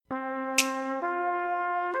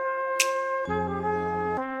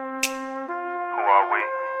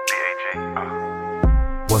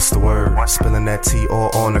what's the word? Spilling that tea all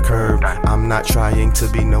on the curb. I'm not trying to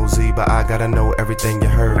be nosy, but I gotta know everything you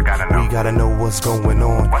heard. We gotta know what's going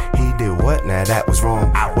on. He did what? Now that was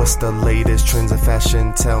wrong. What's the latest trends in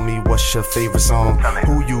fashion? Tell me what's your favorite song?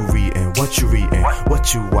 Who you reading? What you reading?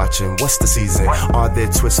 What you watching? What's the season? Are there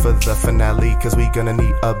twists for the finale? Cause we gonna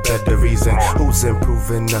need a better reason. Who's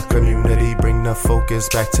improving the community? Bring the focus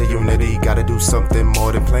back to unity. Gotta do something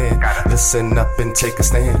more than plan. Listen up and take a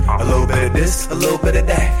stand. A little bit of this, a little bit of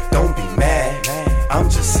that. Don't be mad, I'm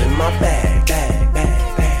just in my bag.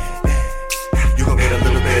 You gon' get a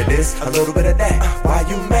little bit of this, a little bit of that. Why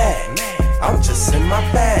you mad? I'm just in my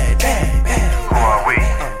bag. Who are we?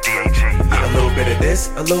 DHE. A little bit of this,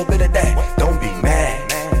 a little bit of that. Don't be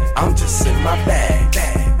mad, I'm just in my bag.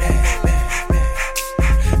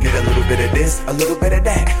 Get a little bit of this, a little bit of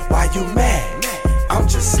that. Why you mad? I'm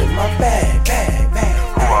just in my bag.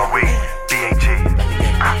 Who are we? DHE.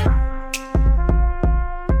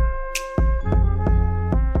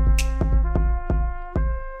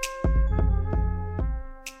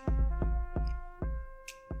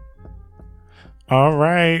 All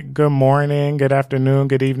right. Good morning, good afternoon,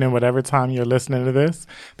 good evening, whatever time you're listening to this.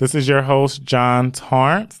 This is your host, John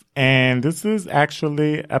Torrance, and this is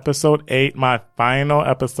actually episode 8, my final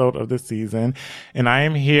episode of the season. And I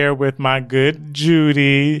am here with my good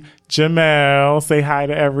Judy, Jamel. Say hi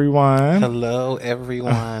to everyone. Hello,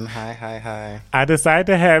 everyone. Hi. I decided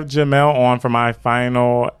to have Jamel on for my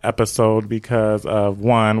final episode because of,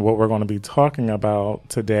 one, what we're going to be talking about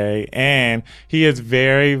today. And he is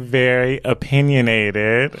very, very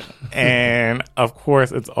opinionated. And, of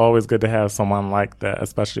course, it's always good to have someone like that,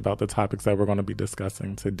 especially about the topics that we're going to be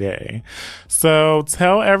discussing today. So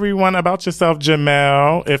tell everyone about yourself,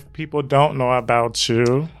 Jamel, if people don't know about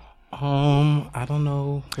you. I don't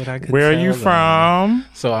know what I could Where are tell you them. from?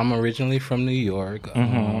 So I'm originally from New York,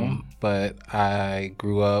 but I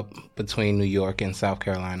grew up between New York and South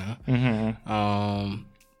Carolina.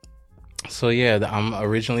 So yeah, I'm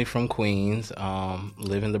originally from Queens,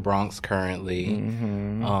 live in the Bronx currently.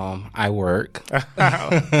 I work. You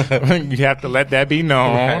have to let that be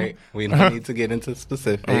known. Right. We don't need to get into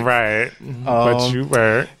specifics. Right. But you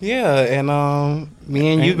work. Yeah, and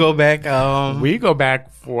me and you go back. We go back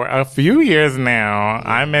for a few years now. Yeah.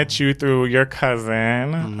 I met you through your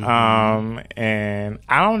cousin. And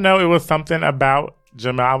I don't know, it was something about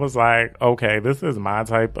Jamel. I was like, okay, this is my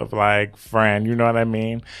type of like friend. You know what I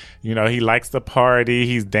mean? You know, he likes to party.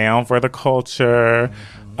 He's down for the culture.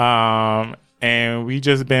 And we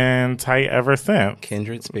just been tight ever since.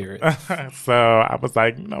 Kindred spirits. So I was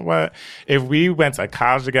like, you know what? If we went to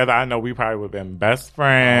college together, I know we probably would have been best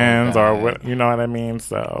friends or what, you know what I mean?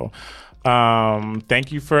 So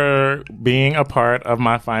thank you for being a part of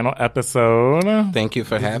my final episode. Thank you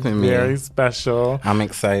for having me. Very special. I'm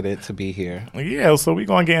excited to be here. Yeah, so we're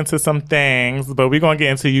going to get into some things, but we're going to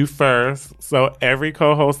get into you first. So every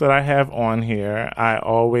co-host that I have on here, I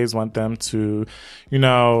always want them to, you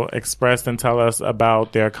know, express and tell us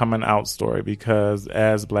about their coming out story, because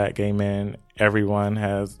as Black gay men, everyone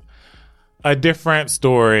has a different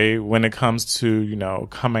story when it comes to, you know,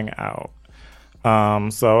 coming out.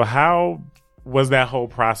 So how was that whole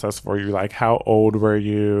process for you? Like, how old were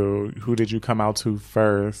you? Who did you come out to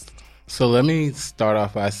first? So let me start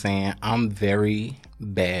off by saying I'm very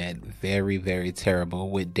bad, very, very terrible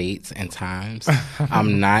with dates and times.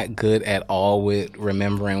 I'm not good at all with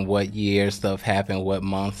remembering what year stuff happened, what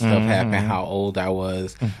month stuff happened, how old I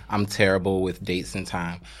was. I'm terrible with dates and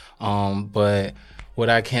time. But what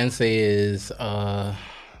I can say is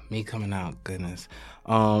me coming out, goodness.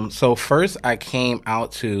 So first I came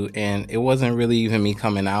out to, and it wasn't really even me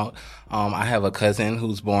coming out. I have a cousin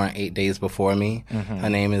who's born 8 days before me. Her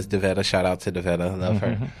name is Devetta. Shout out to Devetta. Love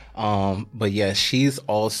her. But yeah, she's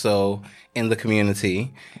also in the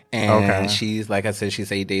community. And she's, like I said,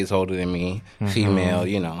 she's 8 days older than me. Female,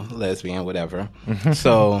 you know, lesbian, whatever.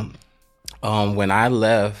 So when I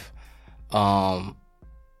left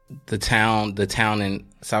the town in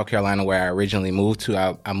South Carolina where I originally moved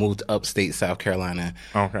to, I moved upstate South Carolina,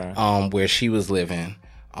 where she was living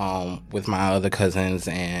with my other cousins,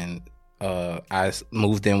 and I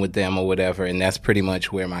moved in with them or whatever, and that's pretty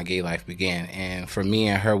much where my gay life began. And for me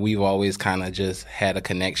and her, we've always kind of just had a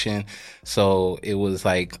connection, so it was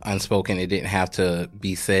like unspoken. It didn't have to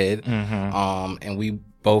be said. And we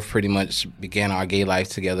both pretty much began our gay life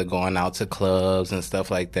together, going out to clubs and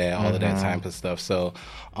stuff like that, all of that type of stuff. So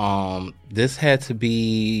this had to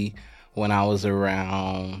be when I was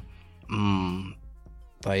around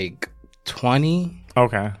like 20.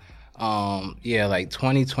 Okay. Yeah, like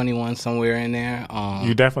 2021, somewhere in there.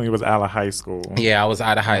 You definitely was out of high school. Yeah, I was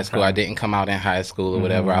out of high school. I didn't come out in high school or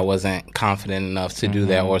whatever. I wasn't confident enough to do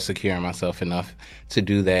that or securing myself enough to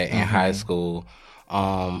do that in high school.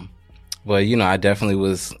 But, you know, I definitely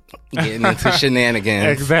was getting into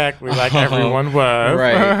shenanigans. Exactly, like everyone was.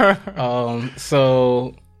 Right.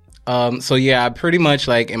 So yeah, I pretty much,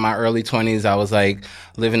 like, in my early 20s, I was, like,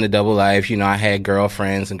 living the double life. You know, I had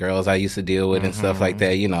girlfriends and girls I used to deal with and stuff like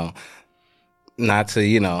that, you know. Not to,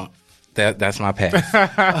 you know, that's my past.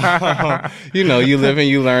 You know, you live and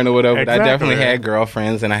you learn or whatever. Exactly. But I definitely had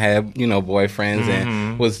girlfriends and I had, you know, boyfriends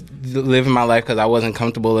and was living my life because I wasn't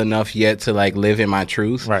comfortable enough yet to, like, live in my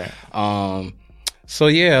truth. Right. So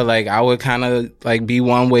yeah, like, I would kind of, like, be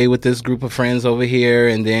one way with this group of friends over here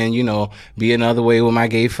and then, you know, be another way with my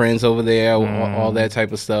gay friends over there, all that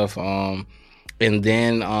type of stuff. And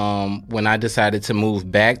then when I decided to move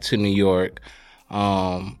back to New York,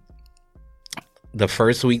 the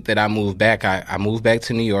first week that I moved back, I moved back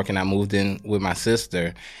to New York and I moved in with my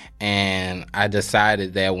sister. And I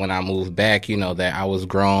decided that when I moved back, you know, that I was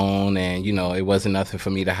grown and, you know, it wasn't nothing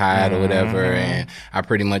for me to hide or whatever. And I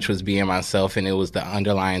pretty much was being myself and it was the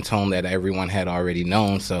underlying tone that everyone had already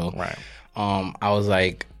known. So I was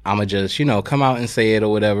like, I'm going to just, you know, come out and say it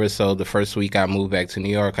or whatever. So the first week I moved back to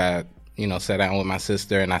New York, I, you know, sat down with my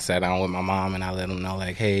sister and I sat down with my mom and I let them know,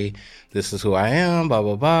 like, hey, this is who I am, blah,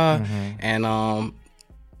 blah, blah. And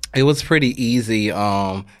it was pretty easy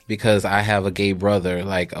because I have a gay brother,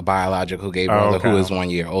 like a biological gay brother who is 1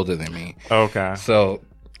 year older than me. Okay. So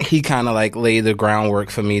he kind of, like, laid the groundwork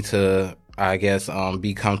for me to, I guess,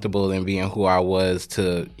 be comfortable in being who I was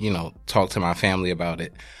to, you know, talk to my family about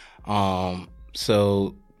it.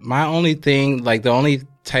 So my only thing, like, the only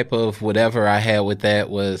type of whatever I had with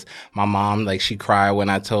that was my mom, like, she cried when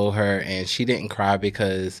I told her, and she didn't cry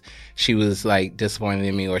because she was, like, disappointed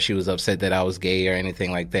in me or she was upset that I was gay or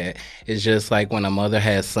anything like that. It's just like when a mother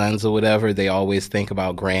has sons or whatever, they always think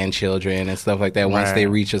about grandchildren and stuff like that once they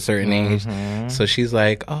reach a certain age. So she's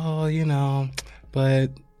like, oh, you know,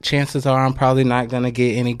 but chances are I'm probably not going to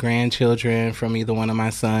get any grandchildren from either one of my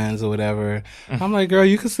sons or whatever. I'm like, girl,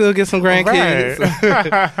 you can still get some grandkids.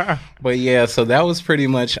 Right. But yeah, so that was pretty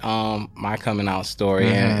much my coming out story.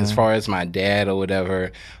 And as far as my dad or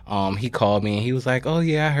whatever, he called me and he was like, oh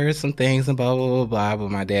yeah, I heard some things and blah, blah, blah, blah. But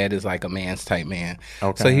my dad is like a man's type man.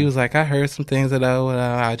 Okay. So he was like, I heard some things that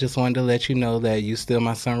I just wanted to let you know that you still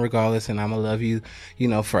my son regardless and I'm going to love you, you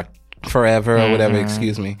know, forever or whatever,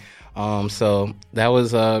 excuse me. So that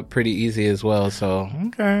was pretty easy as well. So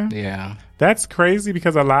okay, yeah, that's crazy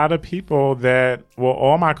because a lot of people that, well,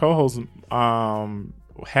 all my co-hosts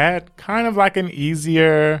had kind of like an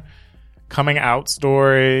easier coming out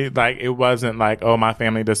story. Like, it wasn't like, oh, my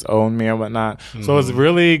family disowned me or whatnot. So it's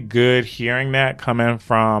really good hearing that coming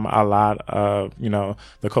from a lot of, you know,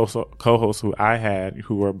 the co-hosts who I had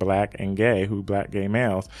who were black and gay, black gay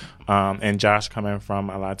males, and Josh coming from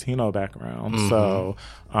a Latino background. So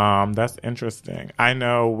that's interesting. I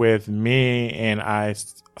know with me, and I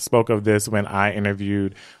spoke of this when I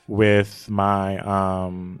interviewed with my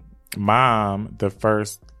mom, the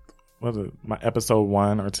first, what was it, my episode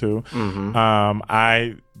 1 or 2.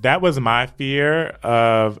 That was my fear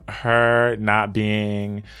of her not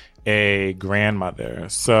being a grandmother.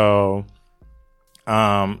 So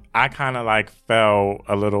I kind of like felt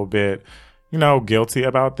a little bit, you know, guilty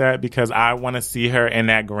about that because I want to see her in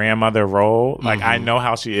that grandmother role. Like, I know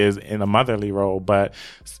how she is in a motherly role, but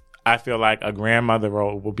I feel like a grandmother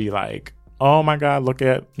role will be like, oh my God, look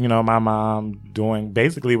at, you know, my mom doing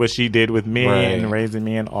basically what she did with me and raising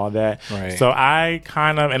me and all that. Right. So I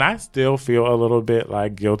kind of, and I still feel a little bit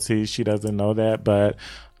like guilty. She doesn't know that, but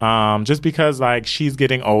just because, like, she's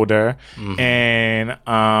getting older and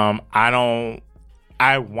I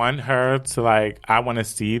want her to, like, I want to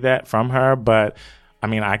see that from her, but I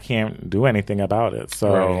mean, I can't do anything about it.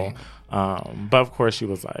 So, but of course she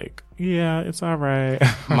was like, yeah, it's all right.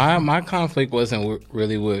 my conflict wasn't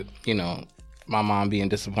really with, you know, my mom being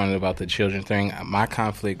disappointed about the children thing. My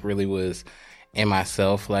conflict really was in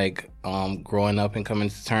myself, like, growing up and coming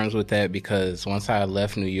to terms with that, because once I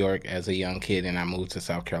left New York as a young kid and I moved to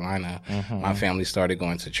South Carolina, my family started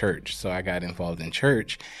going to church. So I got involved in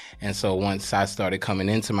church. And so once I started coming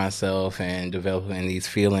into myself and developing these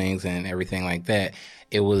feelings and everything like that,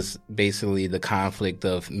 it was basically the conflict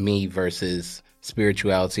of me versus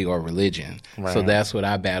spirituality or religion. Right. So that's what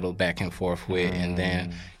I battled back and forth with. And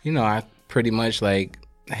then, you know, I pretty much, like,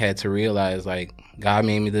 had to realize, like, God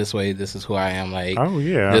made me this way. This is who I am. Like,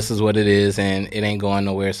 this is what it is, and it ain't going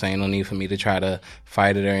nowhere. So ain't no need for me to try to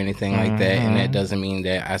fight it or anything like that. And that doesn't mean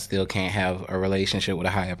that I still can't have a relationship with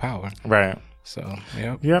a higher power. Right. So,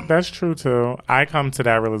 yep. Yep, that's true too. I come to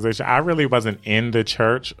that realization. I really wasn't in the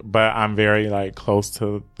church, but I'm very like close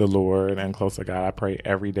to the Lord and close to God. I pray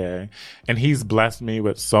every day, and He's blessed me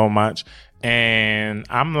with so much. And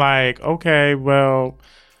I'm like, okay, well,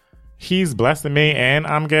 He's blessing me, and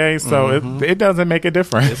I'm gay, so it doesn't make a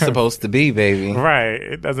difference. It's supposed to be, baby. Right.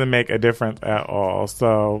 It doesn't make a difference at all.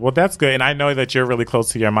 So, well, that's good. And I know that you're really close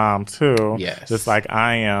to your mom too. Yes. Just like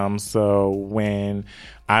I am. So when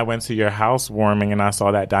I went to your housewarming and I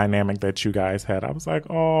saw that dynamic that you guys had, I was like,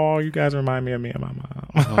 oh, you guys remind me of me and my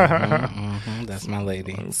mom. That's my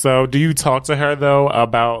lady. So do you talk to her though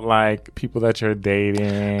about like people that you're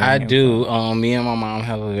dating? I do. Me and my mom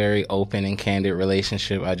have a very open and candid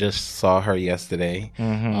relationship. I just saw her yesterday.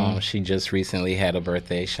 She just recently had a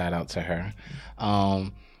birthday. Shout out to her.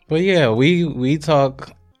 But yeah, we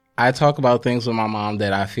talk. I talk about things with my mom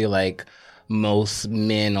that I feel like most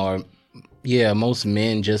men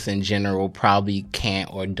just in general probably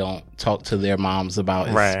can't or don't talk to their moms about.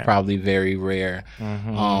 It's probably very rare.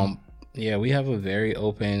 Yeah, we have a very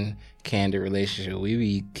open, candid relationship. We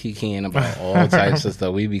be kikiing about all types of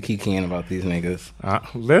stuff. We be kikiing about these niggas.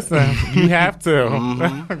 Listen, you have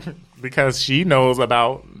to. Because she knows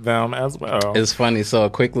about them as well. It's funny. So a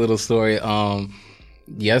quick little story.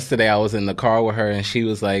 Yesterday I was in the car with her and she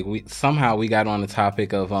was like, we got on the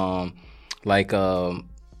topic of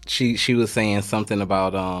she was saying something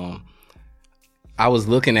about I was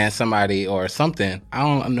looking at somebody or something. I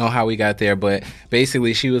don't know how we got there, but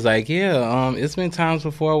basically she was like, yeah, it's been times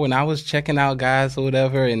before when I was checking out guys or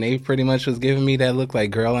whatever and they pretty much was giving me that look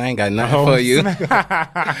like, girl, I ain't got nothing for you.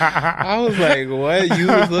 I was like, what? You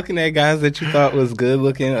was looking at guys that you thought was a good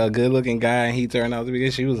looking guy and he turned out to be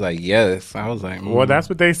good? She was like, yes. I was like, well, that's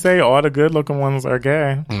what they say. All the good looking ones are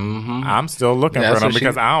gay. I'm still looking for them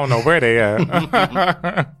because I don't know where they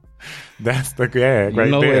at. That's the gag right there.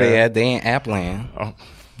 You know where they at? They ain't Appland. Oh.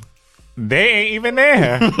 They ain't even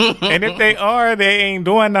there. And if they are, they ain't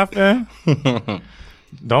doing nothing.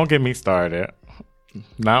 Don't get me started.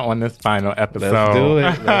 Not on this final episode.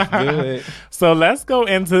 Let's do it. So let's go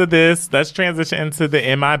into this. Let's transition into the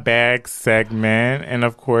In My Bag segment. And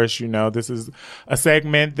of course, you know, this is a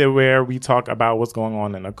segment where we talk about what's going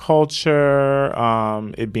on in the culture,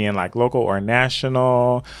 it being like local or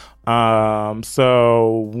national.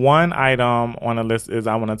 So one item on the list is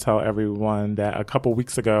I want to tell everyone that a couple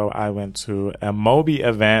weeks ago I went to a Moby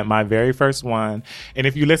event, my very first one. And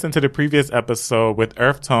if you listen to the previous episode with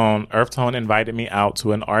Earth Tone invited me out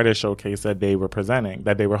to an artist showcase that they were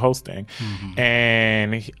hosting.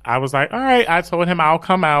 And I was like, all right, I told him I'll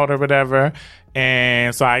come out or whatever.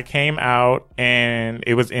 And so I came out and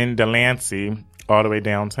it was in Delancey all the way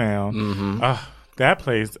downtown. That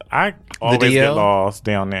place, I always get lost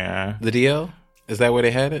down there. The DL? Is that where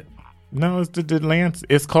they had it? No, it's the Delancey.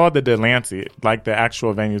 It's called the Delancey. Like the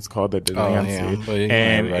actual venue is called the Delancey.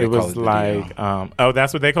 And it was like,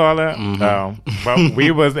 that's what they call it? Oh, well,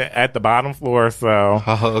 we was at the bottom floor, so.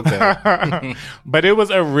 Okay. But it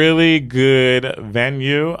was a really good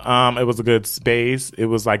venue. It was a good space. It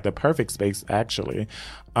was like the perfect space, actually.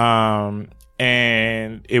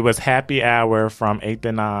 And it was happy hour from 8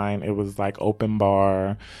 to 9. It was like open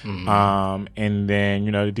bar. And then,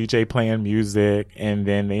 you know, the DJ playing music. And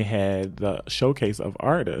then they had the showcase of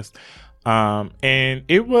artists. And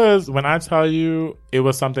it was, when I tell you, it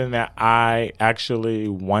was something that I actually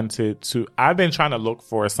wanted to, I've been trying to look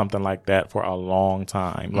for something like that for a long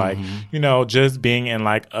time. Like, you know, just being in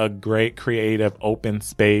like a great creative open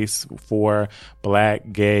space for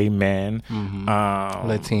Black gay men,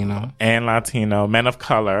 Latino men of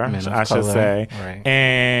color, I should say. Right.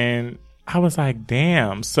 And I was like,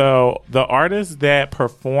 damn. So the artist that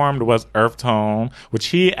performed was Earth Tone, which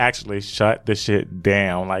he actually shut the shit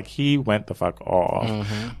down. Like, he went the fuck off.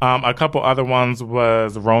 A couple other ones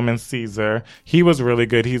was Roman Caesar. He was really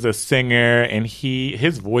good. He's a singer, and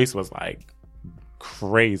his voice was like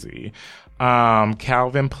crazy.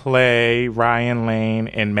 Calvin Play, Ryan Lane,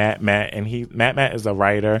 and Matt. And Matt is a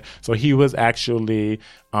writer. So he was actually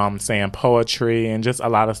saying poetry and just a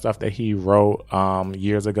lot of stuff that he wrote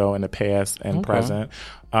years ago in the past and present.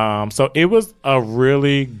 So it was a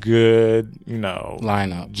really good, you know,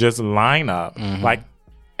 lineup. Like,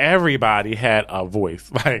 everybody had a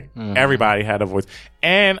voice. Like, everybody had a voice.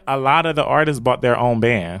 And a lot of the artists bought their own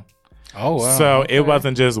band. Oh, wow. So it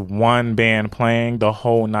wasn't just one band playing the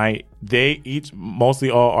whole night. Mostly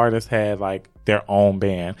all artists had like their own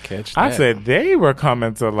band. Catch that. I said they were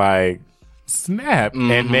coming to like snap.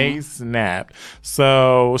 And they snapped.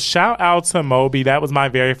 So shout out to Moby. That was my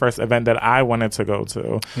very first event that I wanted to go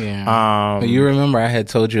to. Yeah. You remember I had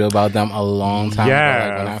told you about them a long time ago,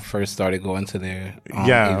 like when I first started going to their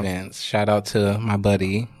events. Shout out to my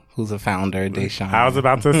buddy, who's a founder, Deshaun. I was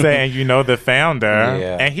about to say, and you know the founder.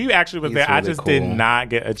 Yeah. And he actually was there. Really I just did not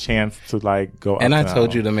get a chance to like go And up I to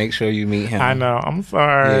told him. you to make sure you meet him. I know. I'm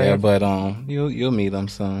sorry. Yeah, but you'll meet him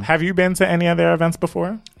soon. Have you been to any of their events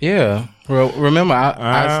before? Yeah. Well, remember,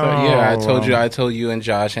 I told you and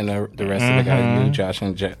Josh and the rest of the guys, you, Josh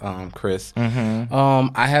and Chris.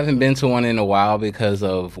 I haven't been to one in a while because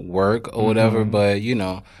of work or whatever, but you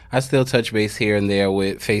know, I still touch base here and there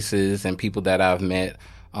with faces and people that I've met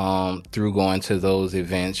through going to those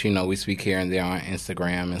events. You know, we speak here and there on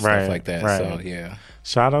Instagram and stuff like that. Right. So yeah.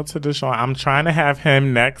 Shout out to Deshaun. I'm trying to have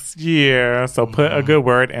him next year, so put a good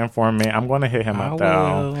word in for me. I'm going to hit him up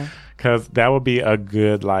though. Because that would be a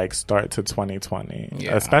good like start to 2020.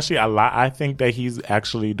 Yeah. Especially I think that he's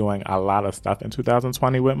actually doing a lot of stuff in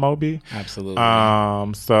 2020 with Moby. Absolutely.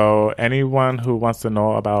 So anyone who wants to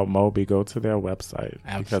know about Moby, go to their website.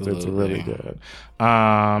 Absolutely. Because it's really good.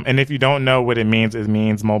 And if you don't know what it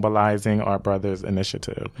means Mobilizing Our Brothers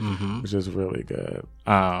Initiative, which is really good.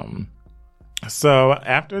 So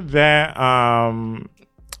after that,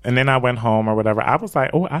 and then I went home or whatever. I was like,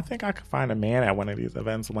 oh, I think I could find a man at one of these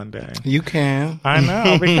events one day. You can. I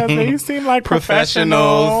know, because they seem like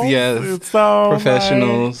professionals. Yes. So,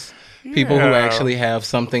 professionals. like, people who actually have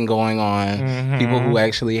something going on. People who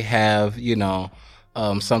actually have, you know,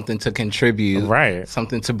 something to contribute. Right.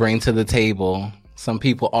 Something to bring to the table. Some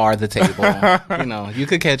people are the table. You know, you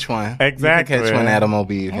could catch one. Exactly. You could catch one at a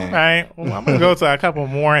Moby event. All right. Well, I'm going to go to a couple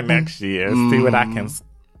more next year, see what I can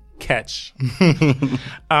catch.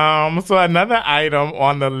 So another item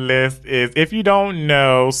on the list is, if you don't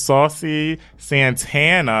know, Saucy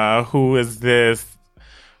Santana, who is this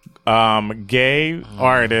gay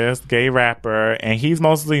artist, gay rapper, and he's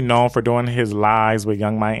mostly known for doing his lives with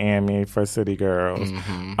Young Miami for City Girls.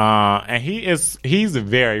 And he's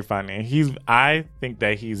very funny. I think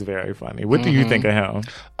that he's very funny. What do you think of him?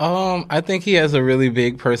 I think he has a really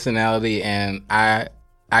big personality, and I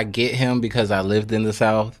get him because I lived in the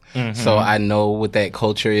South. So I know what that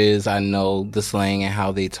culture is. I know the slang and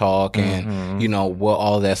how they talk and, you know, what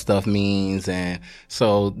all that stuff means. And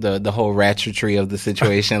so the whole ratchetry of the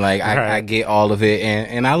situation, like I get all of it.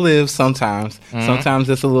 And I live sometimes. Sometimes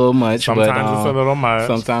it's a little much. Sometimes it's a little much.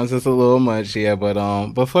 Sometimes it's a little much, yeah.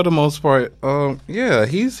 But for the most part, yeah,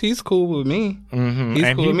 he's cool with me. He's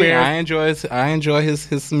And cool he with me. wears- I enjoy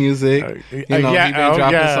his music. You know, yeah, he been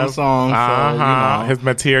dropping some songs. So, you know. His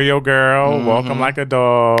Material Girl, Welcome Like a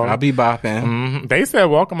Dog. I'll be bopping. They said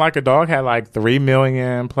Welcome Like a Dog had like 3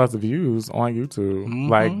 million plus views on YouTube.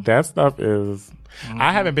 Like, that stuff is...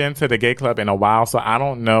 I haven't been to the gay club in a while, so I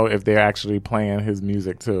don't know if they're actually playing his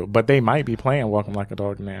music too. But they might be playing Welcome Like a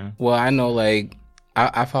Dog now. Well, I know, like,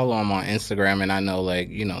 I follow him on Instagram, and I know, like,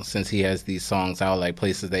 you know, since he has these songs out, like,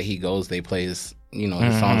 places that he goes, they play his, you know,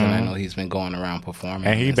 his songs, and I know he's been going around performing.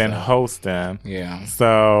 And he's been stuff. hosting. Yeah.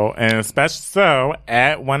 So, and especially so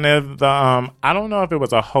at one of the, I don't know if it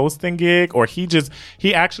was a hosting gig or he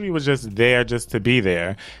actually was just there just to be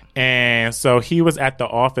there. And so he was at the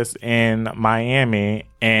office in Miami,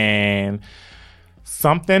 and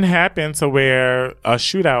something happened to where a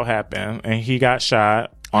shootout happened and he got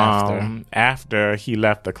shot after he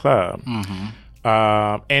left the club.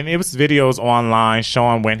 And it was videos online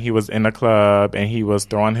showing when he was in the club and he was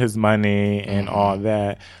throwing his money and all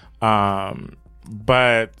that.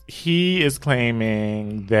 But he is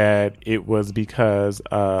claiming that it was because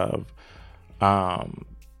of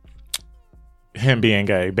him being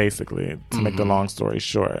gay, basically, to make the long story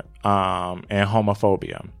short, and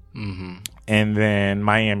homophobia. And then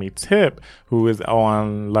Miami Tip, who is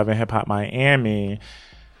on Love and Hip Hop Miami,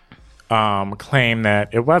 claimed that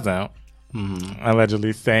it wasn't.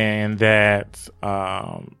 Allegedly saying that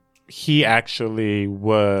he actually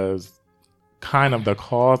was kind of the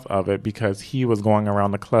cause of it because he was going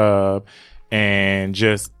around the club and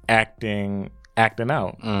just acting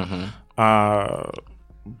out.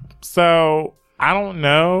 So I don't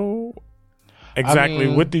know exactly.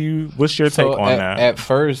 I mean, what's your take on that? At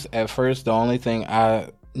first, the only thing I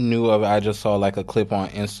knew of, I just saw like a clip on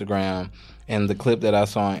Instagram. And the clip that I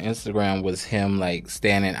saw on Instagram was him like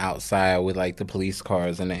standing outside with like the police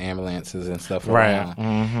cars and the ambulances and stuff around,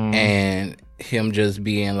 and him just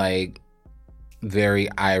being like very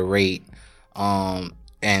irate,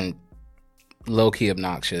 and low key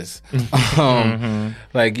obnoxious,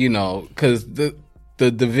 like, you know, because the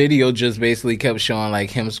video just basically kept showing like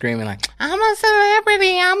him screaming like, I'm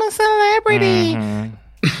a celebrity.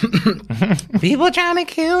 People trying to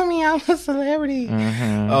kill me. I'm a celebrity.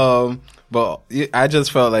 But I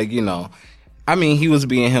just felt like, I mean, he was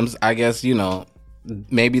being him. I guess,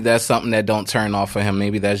 maybe that's something that don't turn off for him.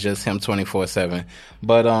 Maybe that's just him 24/7.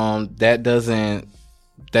 But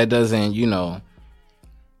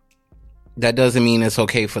that doesn't mean it's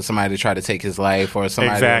okay for somebody to try to take his life or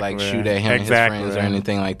somebody to like shoot at him and his friends or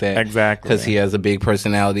anything like that. Exactly. Because he has a big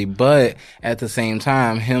personality. But at the same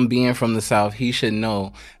time, him being from the South, he should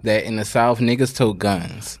know that in the South, niggas tote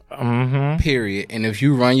guns. Period. And if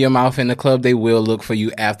you run your mouth in the club, they will look for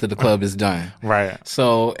you after the club is done. Right.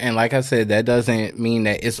 So, and like I said, that doesn't mean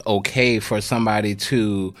that it's okay for somebody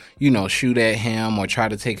to, shoot at him or try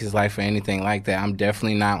to take his life or anything like that. I'm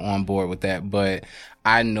definitely not on board with that. But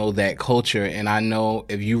I know that culture, and I know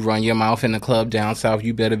if you run your mouth in the club down south,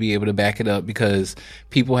 you better be able to back it up because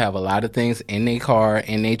people have a lot of things in their car,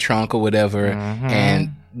 in their trunk or whatever, and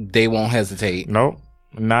they won't hesitate. Nope,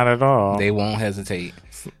 not at all. They won't hesitate.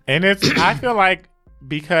 And I feel like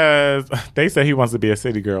because they said he wants to be a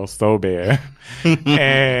city girl so bad.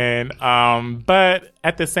 And but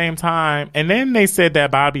at the same time, and then they said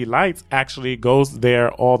that Bobby Lights actually goes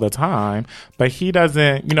there all the time, but he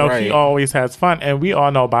doesn't, Right. he always has fun. And we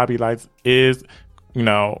all know Bobby Lights is,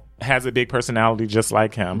 has a big personality just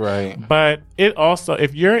like him. Right. But it also,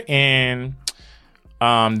 if you're in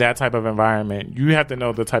that type of environment, you have to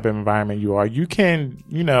know the type of environment you are. You can,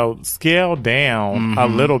 scale down a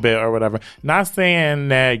little bit or whatever. Not saying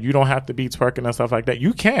that you don't have to be twerking and stuff like that.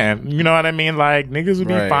 You can, you know what I mean? Like, niggas would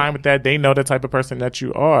be Right. fine with that. They know the type of person that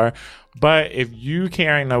you are. But if you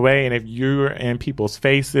carrying away and if you're in people's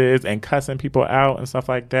faces and cussing people out and stuff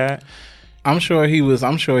like that, I'm sure he was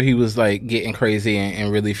like getting crazy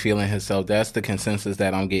and really feeling himself. That's the consensus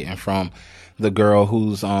that I'm getting from the girl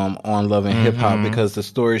who's on Love and Hip Hop, because the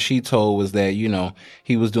story she told was that,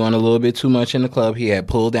 he was doing a little bit too much in the club. He had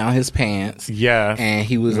pulled down his pants. yeah. And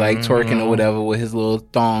he was like twerking or whatever with his little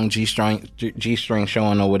thong G-string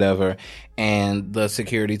showing or whatever. And the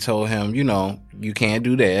security told him, you can't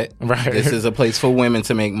do that. Right. This is a place for women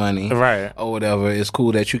to make money. Right. Or whatever. It's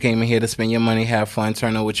cool that you came in here to spend your money, have fun,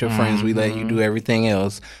 turn up with your friends. We let you do everything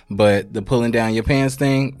else. But the pulling down your pants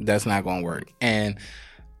thing, that's not going to work. And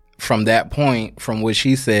from that point, from what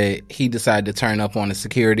she said, he decided to turn up on the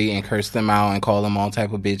security and curse them out and call them all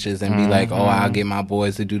type of bitches and be like, "Oh, I'll get my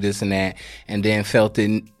boys to do this and that," and then felt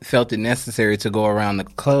it necessary to go around the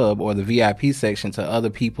club or the VIP section to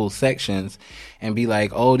other people's sections and be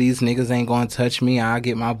like, "Oh, these niggas ain't gonna touch me. I'll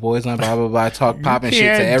get my boys on blah blah blah." Talk popping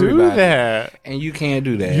shit to everybody. Do that. And you can't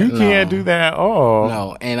do that. You can't do that at all.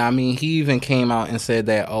 No, and I mean, he even came out and said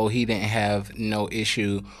that, he didn't have no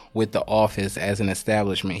issue with the Office as an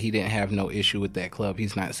establishment. He didn't have no issue with that club.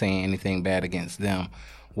 He's not saying anything bad against them.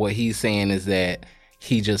 What he's saying is that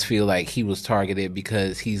he just feel like he was targeted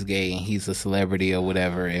because he's gay and he's a celebrity or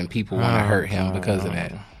whatever, and people want to hurt him because of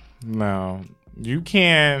that. No, you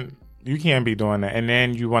can't be doing that. And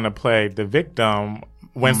then you want to play the victim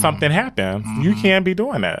when something happens. You can't be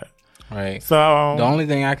doing that. Right. So the only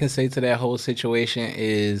thing I can say to that whole situation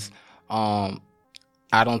is, I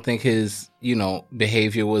don't think his,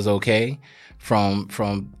 behavior was okay from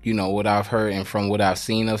what I've heard and from what I've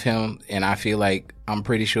seen of him. And I feel like I'm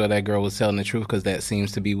pretty sure that girl was telling the truth because that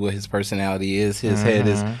seems to be what his personality is. His head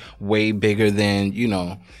is way bigger than,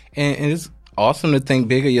 and it's awesome to think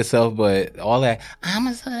bigger yourself, but all that, I'm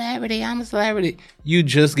a celebrity. You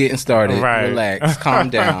just getting started. Right. Relax. Calm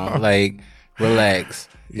down. Relax.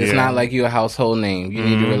 It's not like you're a household name. You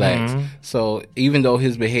need to relax. So even though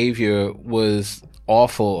his behavior was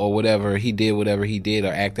awful or whatever, he did whatever he did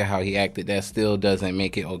or acted how he acted, that still doesn't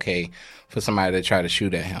make it okay for somebody to try to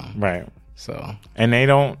shoot at him. right. So And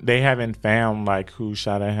they haven't found like who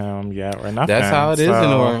shot at him yet or nothing. that's how it is in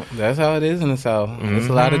the world. That's how it is in the South. There's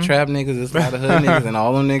a lot of trap niggas, there's a lot of hood niggas, and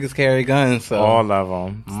all them niggas carry guns. So All of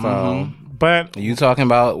them. So, but you talking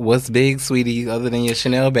about what's big, sweetie, other than your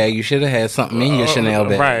Chanel bag? You should have had something in your Chanel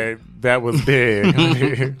bag. right, that was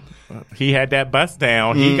big. He had that bust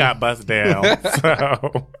down. He got bust down.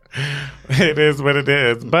 So it is what it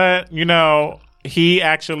is. But he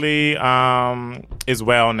actually is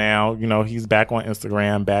well now. He's back on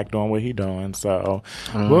Instagram, back doing what he doing. So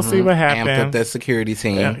we'll see what happens. Amped up that security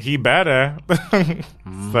team. Yeah, he better.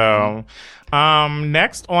 So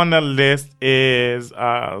next on the list is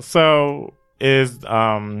I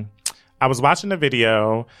was watching the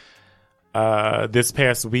video this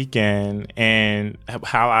past weekend, and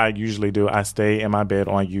how I usually do, I stay in my bed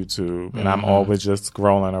on YouTube, and I'm always just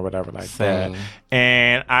scrolling or whatever like that.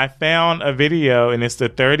 And I found a video, and it's the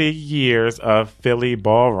 30 years of Philly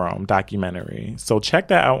ballroom documentary. So check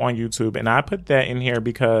that out on YouTube. And I put that in here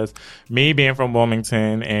because me being from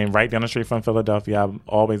Wilmington and right down the street from Philadelphia, I'm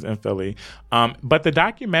always in Philly. But the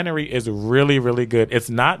documentary is really, really good. It's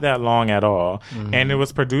not that long at all. And it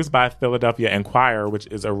was produced by Philadelphia Inquirer, which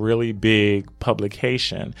is a really big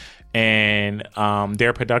publication. And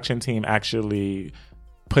their production team actually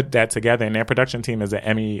put that together, and their production team is an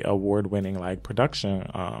Emmy award-winning production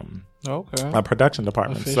a production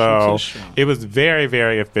department. Official. It was very,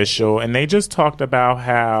 very official, and they just talked about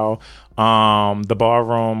how the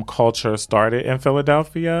ballroom culture started in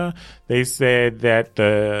Philadelphia. They said that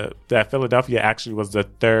that Philadelphia actually was the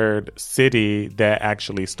third city that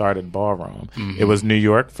actually started ballroom. It was New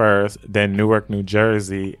York first, then Newark, New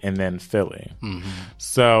Jersey, and then Philly.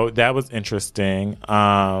 So that was interesting.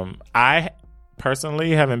 I personally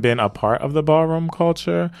haven't been a part of the ballroom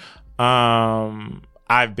culture.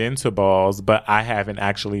 I've been to balls, but I haven't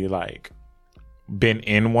actually been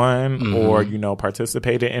in one or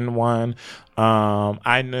participated in one.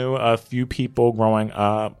 I knew a few people growing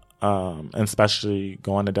up, and especially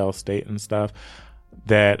going to Del State and stuff,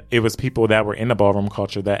 that it was people that were in the ballroom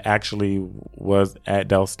culture that actually was at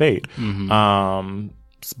Del State.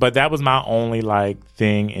 But that was my only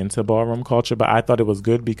thing into ballroom culture. But I thought it was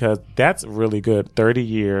good because that's really good. 30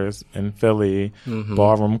 years in Philly,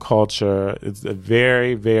 ballroom culture. It's a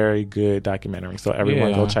very, very good documentary. So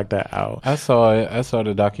everyone go check that out. I saw it. I saw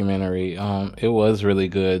the documentary. It was really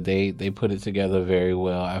good. They put it together very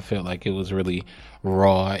well. I felt like it was really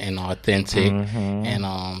raw and authentic.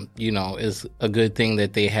 And it's a good thing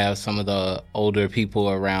that they have some of the older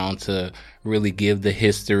people around to really give the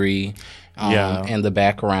history and the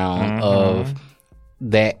background of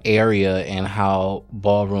that area and how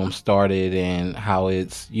ballroom started and how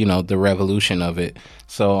it's the revolution of it.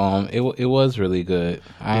 So it was really good.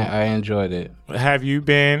 I enjoyed it. Have you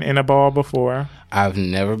been in a ball before? I've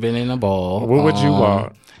never been in a ball. What would you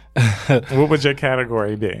want? What would your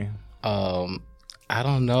category be? I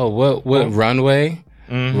don't know. What runway?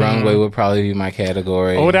 Runway would probably be my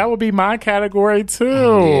category. Oh, that would be my category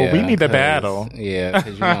too. We need to battle. Yeah,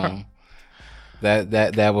 because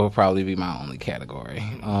that will probably be my only category.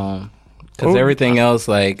 Because everything else,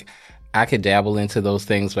 I could dabble into those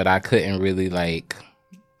things, but I couldn't really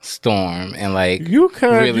storm and you could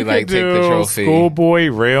really take the trophy. Schoolboy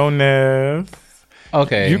realness.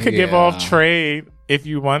 Okay, you could give off trade if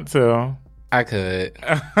you want to. I could.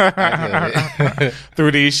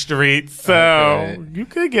 Through these streets, so you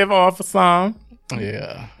could give off some.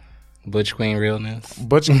 Yeah. Butch Queen realness.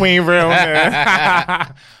 Butch Queen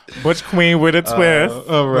realness. Butch Queen with a twist.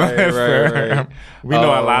 Right. We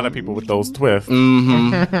know a lot of people with those twists.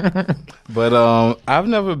 But I've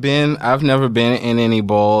never been in any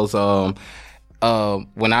balls. When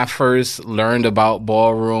I first learned about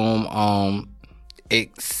ballroom,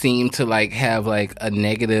 it seemed to have a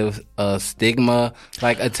negative stigma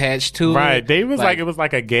attached to it. Right. They was it was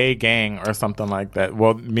a gay gang or something like that.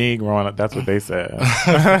 Well, me growing up, that's what they said.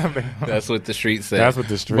 That's what the street said. That's what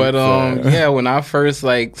the street said. But when I first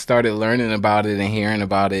started learning about it and hearing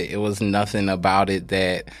about it, it was nothing about it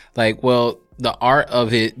that the art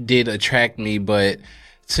of it did attract me, but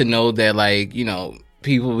to know that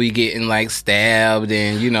people be getting stabbed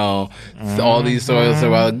and all these stories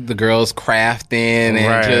about the girls crafting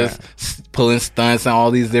and just pulling stunts and all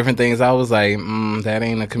these different things. I was that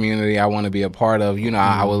ain't a community I want to be a part of.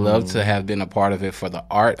 I would love to have been a part of it for the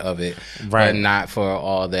art of it, but not for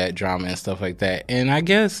all that drama and stuff like that. And I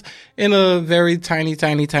guess in a very tiny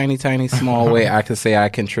small way, I could say I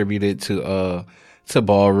contributed to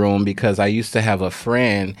ballroom because I used to have a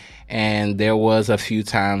friend, and there was a few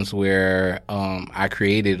times where I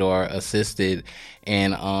created or assisted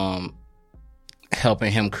in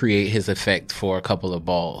helping him create his effect for a couple of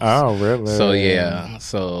balls. Oh, really? So yeah.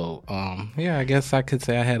 So I guess I could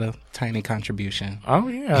say I had a tiny contribution. Oh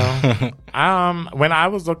yeah. When I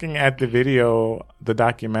was looking at the video, the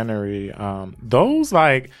documentary, those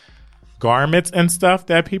garments and stuff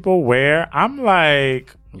that people wear, I'm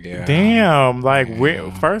damn,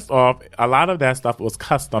 first off, a lot of that stuff was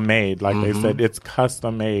custom made. They said, it's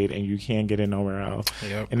custom made and you can't get it nowhere else.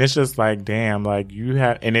 Yep. And it's just damn,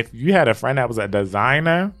 and if you had a friend that was a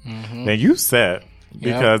designer, then you set,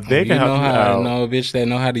 because they can help you out. I know a bitch that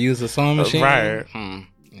know how to use a sewing machine. Right.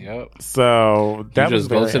 Yep. So that you was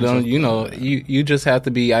just go to them. interesting. You just have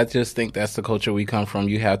to be. I just think that's the culture we come from.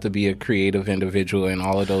 You have to be a creative individual, and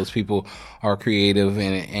all of those people are creative,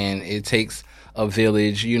 and it takes a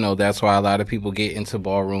village. You know, that's why a lot of people get into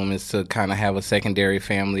ballroom, is to kind of have a secondary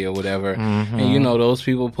family or whatever. And, you know, those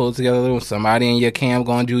people pull together. Somebody in your camp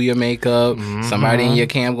going to do your makeup. Somebody in your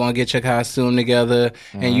camp going to get your costume together.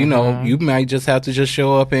 And, you know, you might just have to just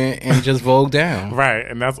show up and just vogue down. Right.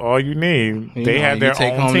 And that's all you need. You They know, have their you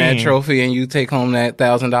take own home team. that trophy and you take home that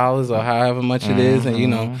 $1,000 or however much it is, and you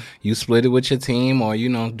know, you split it with your team, or you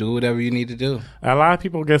know, do whatever you need to do. A lot of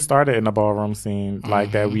people get started in the ballroom scene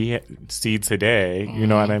like that we see today. You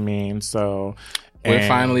know what I mean? So We're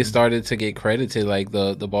finally started to get credited, like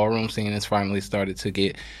the ballroom scene has finally started to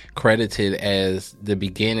get credited as the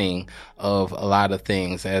beginning of a lot of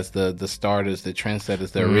things, as the starters, the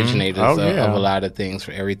trendsetters, the originators of a lot of things,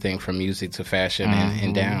 for everything from music to fashion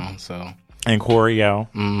and down. So. And choreo,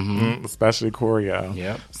 especially choreo.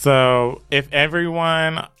 Yep. So if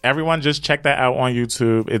everyone just check that out on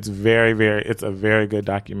YouTube. It's it's a very good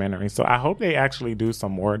documentary. So I hope they actually do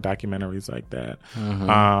some more documentaries like that,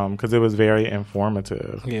 because it was very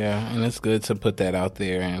informative. Yeah, and it's good to put that out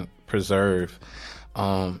there and preserve,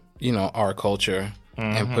 you know, our culture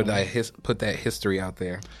and put that history out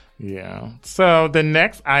there. Yeah. So the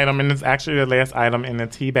next item, and it's actually the last item in the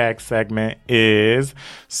teabag segment, is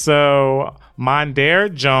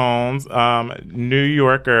Mondaire Jones, New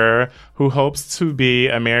Yorker, who hopes to be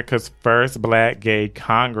America's first black gay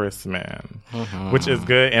congressman, which is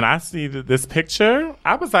good. And I see this picture.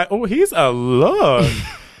 I was like, oh, he's a look.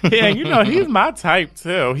 Yeah, you know, he's my type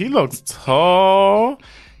too. He looks tall.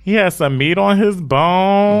 He has some meat on his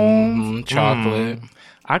bones. Chocolate.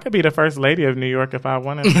 I could be the first lady of New York if I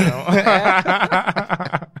wanted to.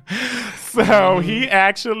 So he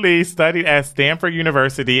actually studied at Stanford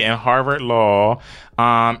University and Harvard Law,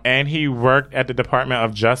 and he worked at the Department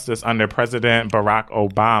of Justice under President Barack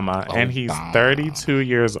Obama. And he's 32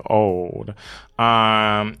 years old.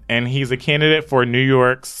 And he's a candidate for New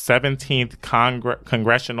York's 17th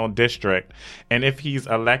congressional district. And if he's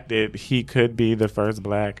elected, he could be the first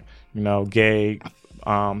black, gay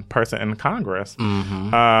person in Congress.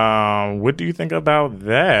 What do you think about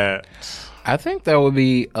that? I think that would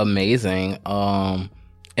be amazing.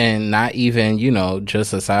 And not even,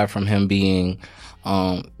 just aside from him being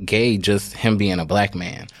gay, just him being a black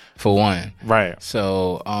man, for one. Right.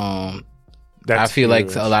 So That's I feel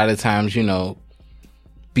huge. like a lot of times,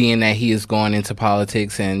 being that he is going into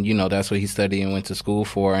politics and, that's what he studied and went to school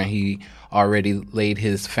for, and he already laid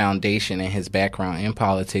his foundation and his background in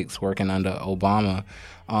politics working under Obama,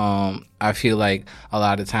 I feel like a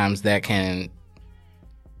lot of times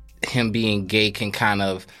him being gay can kind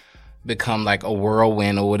of become like a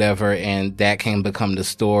whirlwind or whatever, and that can become the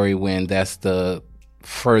story when that's the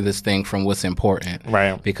furthest thing from what's important.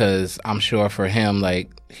 Right. Because I'm sure for him,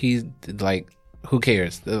 he's like, who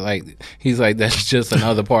cares? He's like, that's just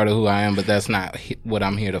another part of who I am, but that's not what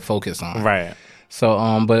I'm here to focus on. Right.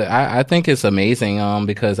 So, but I think it's amazing,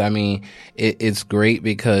 because it's great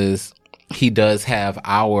because he does have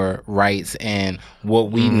our rights and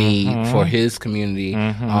what we need for his community,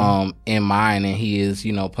 in mind. And he is,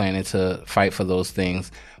 planning to fight for those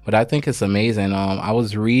things. But I think it's amazing. I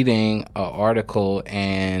was reading an article,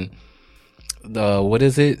 and what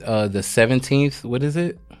is it? The 17th, what is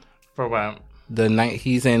it? For what? The night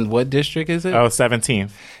he's in, what district is it? Oh,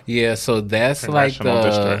 17th. Yeah, so that's Congressional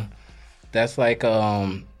district. That's like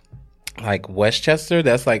Westchester.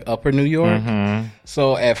 That's like Upper New York.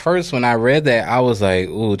 So at first when I read that, I was like,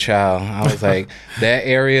 ooh, child. I was like, that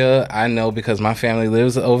area, I know because my family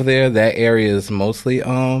lives over there. That area is mostly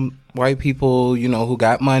white people, who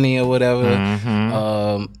got money or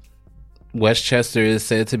whatever. Westchester is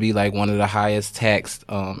said to be like one of the highest taxed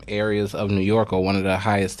areas of New York, or one of the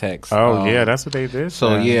highest taxed. Oh, yeah, that's what they did.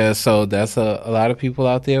 So, yeah, so that's a lot of people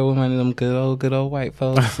out there with one of them good old white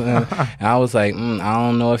folks. And I was like, I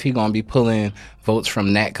don't know if he's going to be pulling votes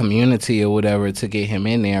from that community or whatever to get him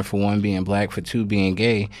in there, for one, being black, for two, being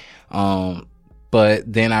gay. But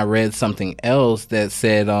then I read something else that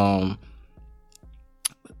said, I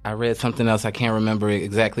can't remember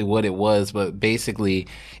exactly what it was, but basically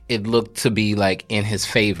it looked to be like in his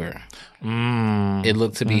favor. It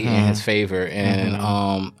looked to be in his favor. And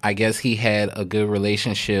I guess he had a good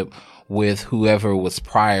relationship with whoever was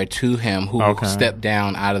prior to him, who stepped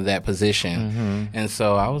down out of that position. And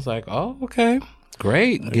so I was like, oh, okay.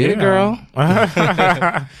 Great. Get it, girl.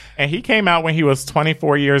 And he came out when he was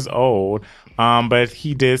 24 years old. But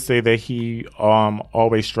he did say that he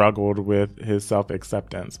always struggled with his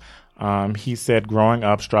self-acceptance. He said, growing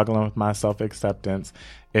up, struggling with my self-acceptance,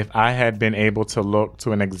 if I had been able to look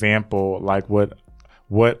to an example like what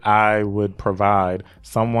what I would provide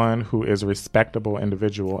someone who is a respectable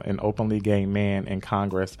individual, an openly gay man in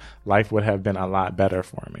Congress, life would have been a lot better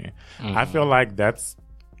for me. I feel like that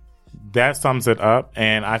sums it up,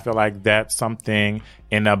 and I feel like that's something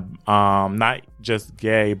in a not just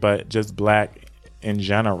gay but just Black in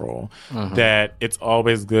general, that it's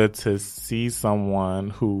always good to see someone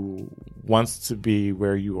who wants to be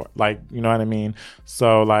where you are, like, you know what I mean?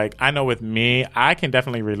 So like, I know with me, I can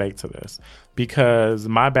definitely relate to this because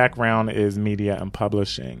my background is media and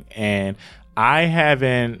publishing, and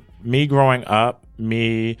me growing up,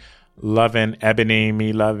 me loving Ebony,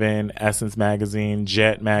 me loving Essence magazine,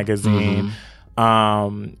 Jet magazine,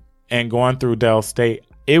 and going through Dell State,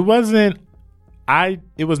 it was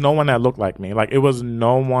no one that looked like me. Like, it was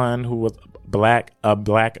no one who was a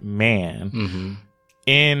black man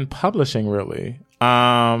in publishing, really,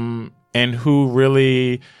 and who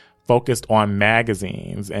really focused on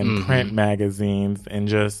magazines and print magazines and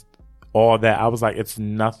just all that. I was like, it's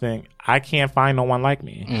nothing. I can't find no one like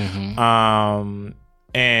me.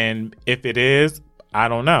 And if it is, I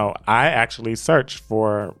don't know. I actually searched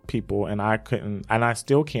for people and I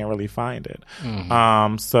still can't really find it.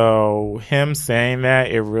 So him saying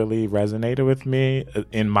that, it really resonated with me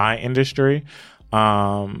in my industry,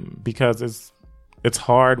 because it's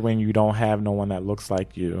hard when you don't have no one that looks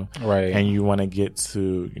like you, right? And you want to get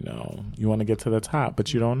to, the top,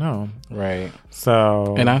 but you don't know, right?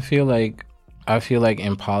 So, and I feel like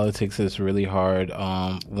in politics it's really hard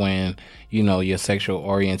when your sexual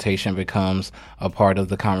orientation becomes a part of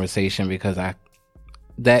the conversation, because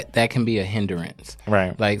that can be a hindrance,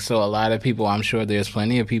 right? Like, so a lot of people, I'm sure there's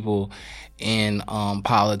plenty of people in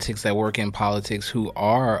politics that work in politics who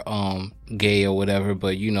are gay or whatever,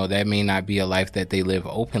 but that may not be a life that they live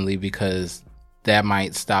openly, because that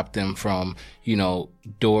might stop them from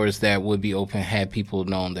doors that would be open had people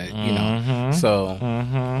known that so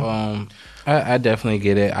I definitely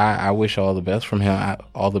get it. I wish all the best from him,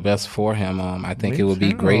 all the best for him. I think it would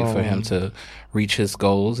be great for him to reach his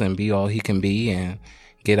goals and be all he can be and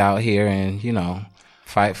get out here and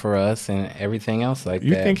fight for us and everything else like that.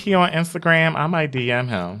 You think he on Instagram? I might DM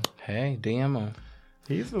him. Hey, DM him.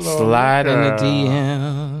 He's a little slide looker. in the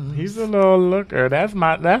DM. He's a little looker. That's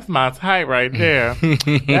my type right there.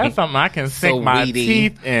 That's something I can sink my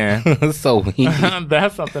teeth in. So weedy.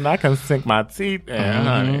 That's something I can sink my teeth in,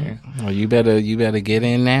 honey. Well, you better get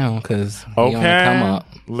in now, because he on the come up.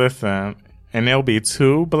 Listen, and there'll be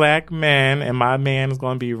 2 black men, and my man is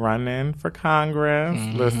going to be running for Congress.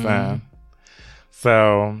 Listen.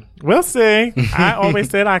 So we'll see. I always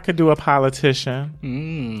said I could do a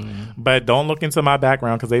politician, but don't look into my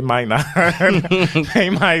background, because they might not.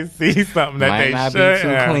 They might see something that might they not should. Be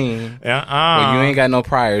too clean. But you ain't got no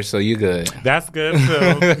priors, so you good. That's good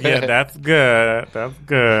too. Yeah, that's good. That's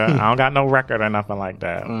good. I don't got no record or nothing like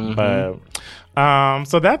that. But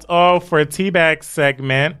so that's all for Teabag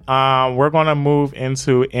segment. We're gonna move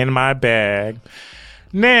into In My Bag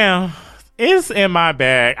now. It's in my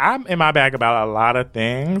bag. I'm in my bag about a lot of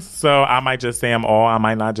things, so I might just say them all. I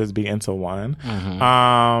might not just be into one.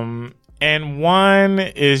 And one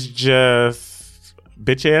is just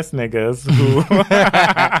bitch ass niggas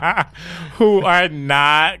who are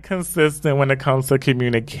not consistent when it comes to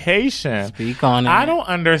communication. Speak on it. I don't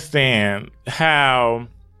understand how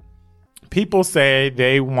people say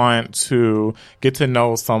they want to get to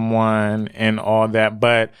know someone and all that,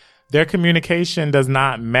 but their communication does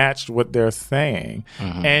not match what they're saying.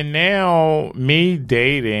 And now, me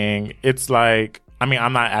dating, it's like, I mean,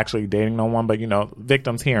 I'm not actually dating no one, but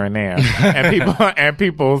victims here and there. And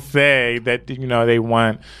people say that they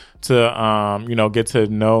want to get to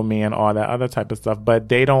know me and all that other type of stuff, but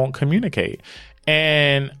they don't communicate.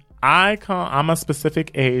 And I'm a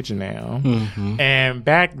specific age now, and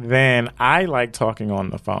back then I liked talking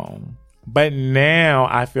on the phone, but now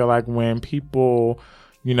I feel like when people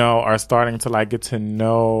are starting to like get to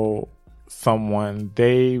know someone,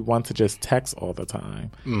 they want to just text all the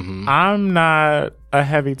time. I'm not a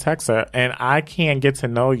heavy texter, and I can't get to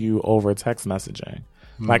know you over text messaging.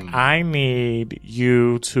 Like, I need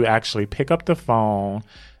you to actually pick up the phone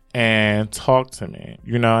and talk to me.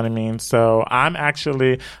 You know what I mean? So I've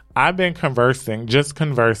been conversing and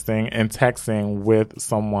texting with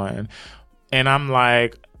someone, and I'm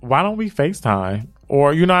like, why don't we FaceTime?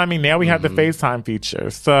 Or, you know what I mean? Now we have the FaceTime feature.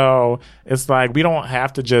 So it's like, we don't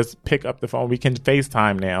have to just pick up the phone. We can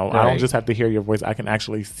FaceTime now. Right. I don't just have to hear your voice. I can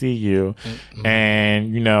actually see you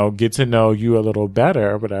and, get to know you a little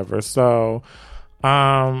better or whatever. So,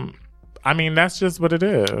 I mean, that's just what it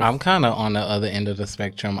is. I'm kind of on the other end of the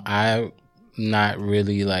spectrum. I not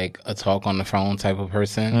really like a talk on the phone type of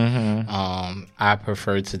person. I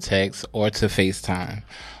prefer to text or to FaceTime.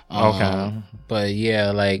 Okay. But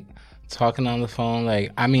yeah, like talking on the phone,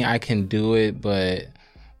 like, I mean, I can do it, but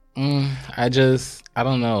I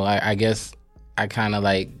don't know. I guess I kind of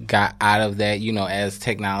like got out of that, you know, as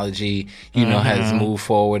technology, you know, has moved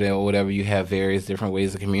forward or whatever. You have various different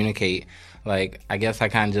ways to communicate. Like, I guess I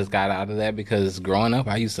kind of just got out of that because growing up,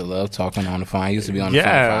 I used to love talking on the phone. I used to be on the phone for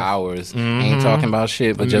hours. Ain't talking about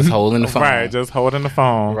shit, but just holding the phone. Right, just holding the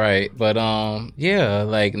phone. Right. But, yeah,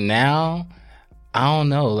 like now, I don't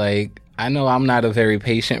know. Like, I know I'm not a very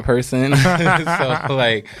patient person. So,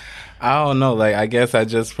 like, I don't know. Like, I guess I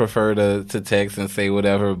just prefer to text and say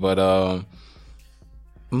whatever. But,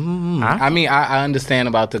 I mean, I understand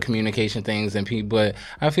about the communication things and people, but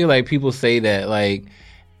I feel like people say that, like,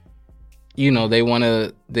 you know,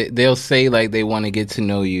 they'll say like they want to get to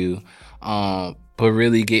know you, but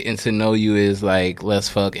really getting to know you is like, let's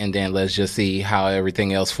fuck and then let's just see how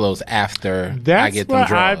everything else flows after I get them drugs.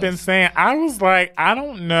 That's what I've been saying. I was like, I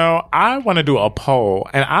don't know. I want to do a poll,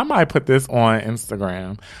 and I might put this on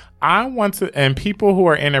Instagram. I want to, and people who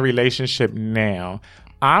are in a relationship now,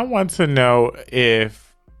 I want to know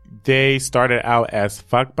if they started out as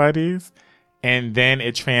fuck buddies and then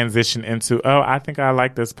it transitioned into, oh, I think I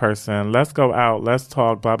like this person. Let's go out. Let's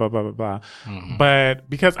talk, blah, blah, blah, blah, blah. But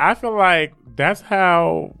because I feel like that's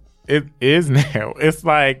how it is now. It's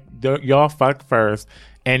like y'all fuck first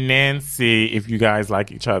and then see if you guys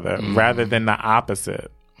like each other rather than the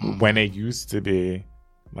opposite when it used to be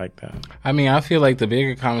like that. I mean, I feel like the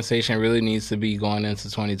bigger conversation really needs to be going into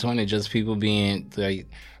 2020, just people being like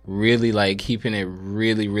really like keeping it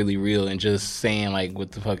really, really real and just saying like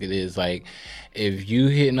what the fuck it is. Like, if you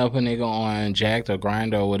hitting up a nigga on Jack'd or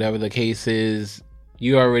Grindr or whatever the case is,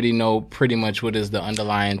 you already know pretty much what is the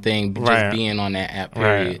underlying thing, just being on that app,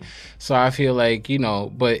 period. Right. So I feel like, you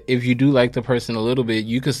know, but if you do like the person a little bit,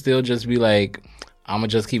 you could still just be like, I'm going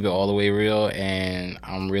to just keep it all the way real, and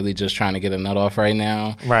I'm really just trying to get a nut off right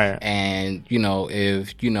now. Right. And, you know,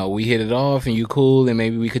 if, you know, we hit it off and you cool, then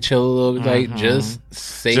maybe we could chill a little bit. Like, just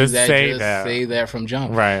say that from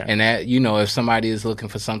jump. Right. And that, you know, if somebody is looking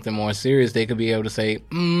for something more serious, they could be able to say,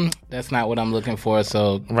 that's not what I'm looking for,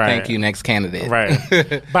 so thank you, next candidate. Right.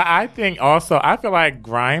 But I think also, I feel like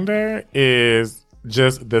Grindr is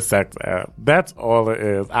just the sex app. That's all it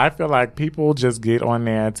is. I feel like people just get on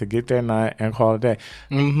there to get their nut and call it a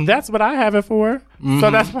day. That's what I have it for.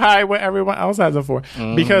 So that's probably what everyone else has it for.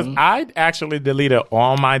 Because I actually deleted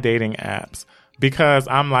all my dating apps because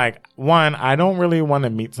I'm like, one, I don't really want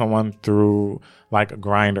to meet someone through like a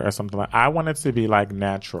Grindr or something like that. I want it to be like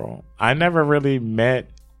natural. I never really met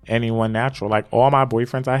anyone natural. Like all my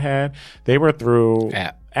boyfriends I had, they were through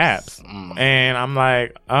apps. And I'm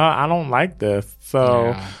like, I don't like this.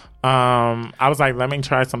 So I was like, let me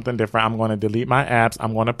try something different. I'm going to delete my apps.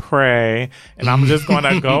 I'm going to pray. And I'm just going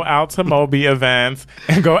to go out to Moby events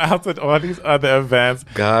and go out to all these other events.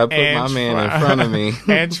 God put my man in front of me.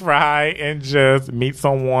 And try and just meet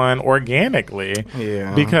someone organically.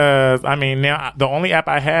 Yeah. Because, I mean, now the only app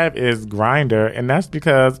I have is Grindr. And that's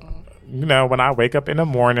because, you know, when I wake up in the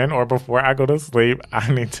morning or before I go to sleep,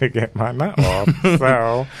 I need to get my nut off.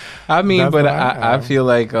 So, I mean, but I feel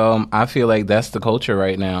like that's the culture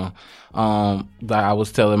right now. I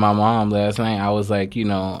was telling my mom last night, I was like, you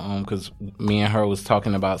know, because me and her was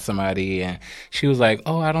talking about somebody, and she was like,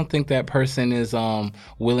 oh, I don't think that person is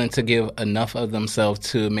willing to give enough of themselves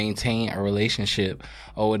to maintain a relationship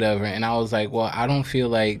or whatever. And I was like, well, I don't feel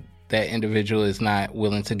like that individual is not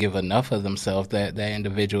willing to give enough of themselves. That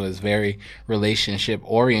individual is very relationship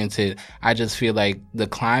oriented. I just feel like the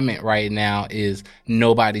climate right now is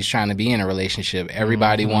nobody's trying to be in a relationship.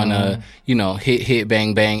 Everybody want to, you know, hit,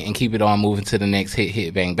 bang, bang, and keep it on moving to the next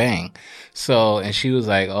hit, bang, bang. So, and she was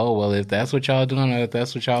like, oh, well, if that's what y'all doing, or if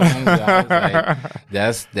that's what y'all want to do, I was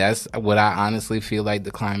like, that's what I honestly feel like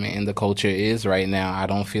the climate and the culture is right now. I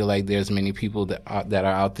don't feel like there's many people that are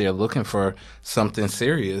out there looking for something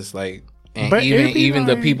serious. Like, and even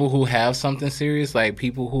the people who have something serious, like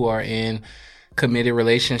people who are in committed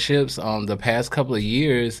relationships, the past couple of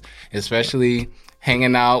years, especially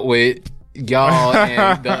hanging out with y'all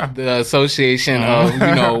and the association of, you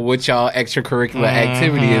know, what y'all extracurricular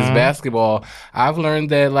activity is basketball. I've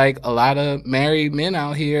learned that like a lot of married men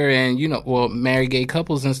out here, and, you know, well, married gay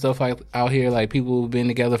couples and stuff like out here, like people who've been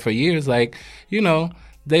together for years, like, you know,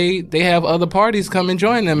 they have other parties come and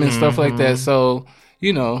join them and stuff like that. So,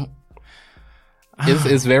 you know,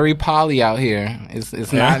 it's very poly out here.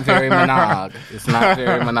 It's not very monog. It's not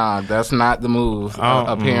very monog. That's not the move,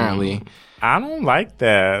 apparently. I don't like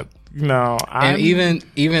that. And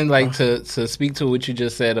even like to speak to what you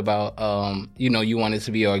just said about you want it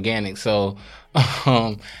to be organic. So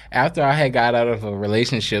after I had got out of a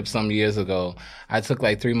relationship some years ago, I took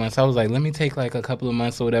like 3 months. I was like, let me take like a couple of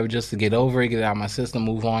months or whatever just to get over it, get it out of my system,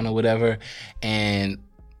 move on or whatever. And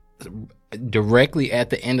directly at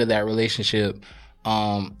the end of that relationship,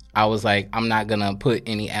 I was like, I'm not gonna put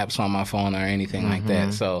any apps on my phone or anything like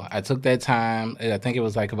that. So I took that time. I think it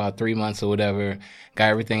was like about 3 months or whatever. Got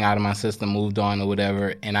everything out of my system, moved on or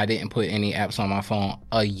whatever, and I didn't put any apps on my phone.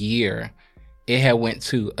 A year. It had went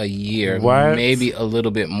to a year, maybe a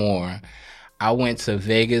little bit more. I went to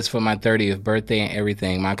Vegas for my 30th birthday and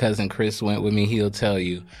everything. My cousin Chris went with me. He'll tell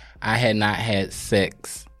you, I had not had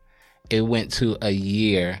sex. It went to a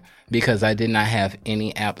year because I did not have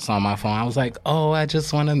any apps on my phone. I was like, oh, I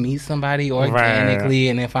just want to meet somebody organically.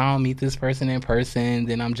 Right. And if I don't meet this person in person,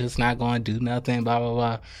 then I'm just not going to do nothing, blah, blah,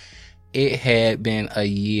 blah. It had been a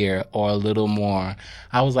year or a little more.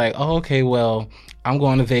 I was like, oh, okay, well, I'm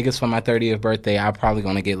going to Vegas for my 30th birthday. I'm probably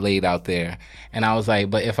going to get laid out there. And I was like,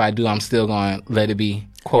 but if I do, I'm still going to let it be,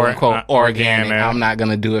 quote unquote, organic. I'm not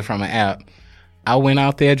going to do it from an app. I went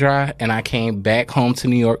out there dry, and I came back home to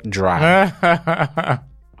New York dry.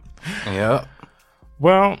 Yep.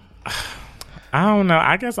 Well, I don't know.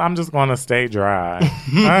 I guess I'm just going to stay dry.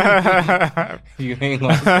 You ain't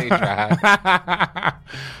going to stay dry.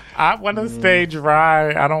 I want to stay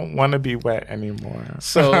dry. I don't want to be wet anymore.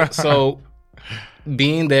 So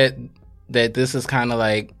being that this is kind of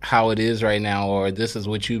like how it is right now, or this is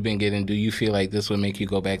what you've been getting, do you feel like this would make you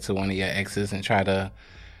go back to one of your exes and try to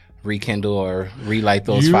rekindle or relight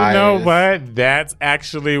those fires? You know what? That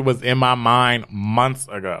actually was in my mind months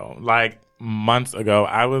ago. Like, months ago.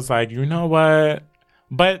 I was like, you know what?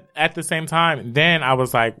 But at the same time, then I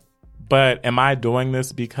was like, but am I doing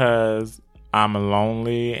this because I'm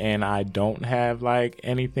lonely and I don't have, like,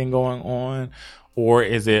 anything going on? Or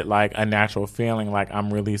is it, like, a natural feeling, like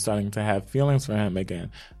I'm really starting to have feelings for him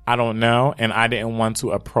again? I don't know. And I didn't want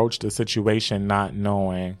to approach the situation not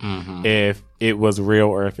knowing if it was real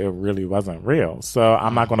or if it really wasn't real. So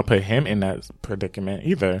I'm not going to put him in that predicament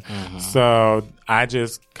either. So I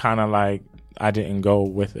just kind of, like, I didn't go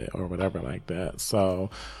with it or whatever like that. So,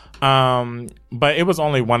 but it was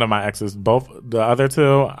only one of my exes. Both the other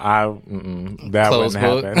two, that Close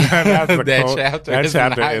wouldn't happen. That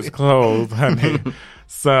chapter is closed, honey.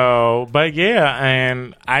 So, but yeah,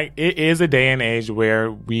 and it is a day and age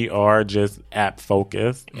where we are just app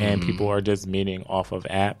focused and people are just meeting off of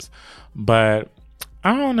apps. But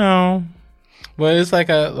I don't know. Well, it's like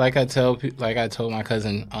I told my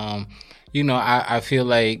cousin, I feel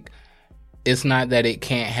like it's not that it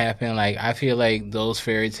can't happen. Like, I feel like those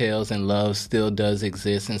fairy tales and love still does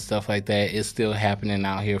exist and stuff like that. It's still happening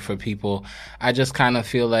out here for people. I just kind of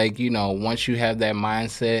feel like, once you have that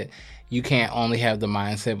mindset, you can't only have the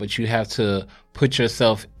mindset, but you have to put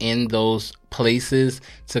yourself in those places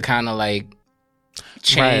to kind of like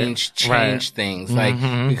change things. Like,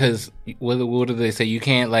 because what do they say? You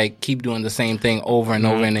can't like keep doing the same thing over and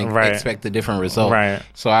over and expect a different result. Right.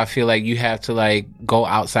 So I feel like you have to like go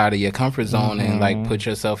outside of your comfort zone and like put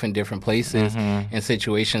yourself in different places and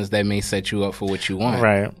situations that may set you up for what you want.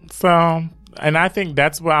 Right. So, and I think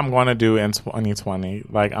that's what I'm going to do in 2020.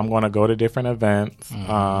 Like, I'm going to go to different events,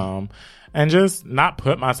 and just not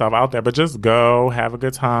put myself out there, but just go have a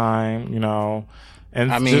good time,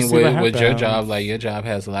 And I mean, with your job, like, your job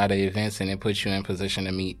has a lot of events, and it puts you in position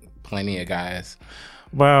to meet plenty of guys.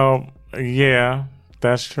 Well, yeah,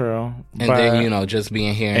 that's true. And then, just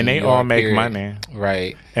being here and they New York, all make money.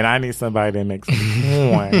 Right. And I need somebody that makes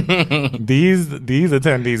money. These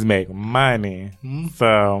attendees make money.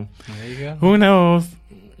 So, there you go. Who knows?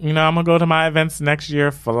 I'm going to go to my events next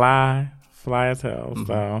year, fly as hell.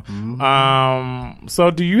 So,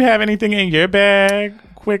 so do you have anything in your bag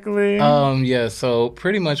quickly? Yeah, so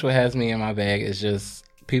pretty much what has me in my bag is just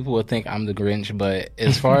people will think I'm the Grinch, but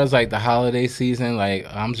as far as like the holiday season, like,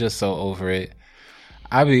 I'm just so over it.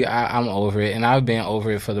 I'm over it, and I've been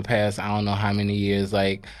over it for the past I don't know how many years.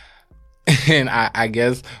 Like, and I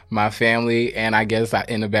guess my family, and I guess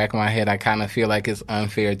in the back of my head, I kind of feel like it's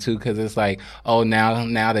unfair too, because it's like, oh,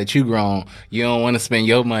 now that you grown, you don't want to spend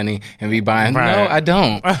your money and be buying. Right. No, I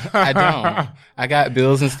don't. I got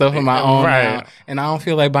bills and stuff of my own now, and I don't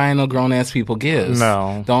feel like buying no grown ass people gifts.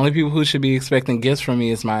 No, the only people who should be expecting gifts from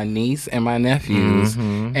me is my niece and my nephews,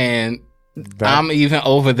 and I'm even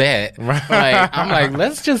over that. I'm like,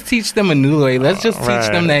 let's just teach them a new way. Let's just teach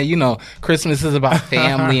them that, you know, Christmas is about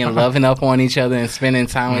family and loving up on each other and spending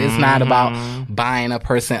time. It's not about buying a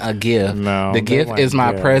person a gift. No, the gift is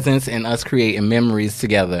my presence and us creating memories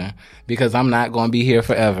together, because I'm not going to be here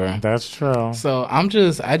forever. That's true. So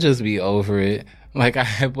I just be over it. Like, I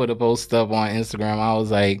had put a post up on Instagram. I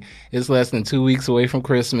was like, it's less than 2 weeks away from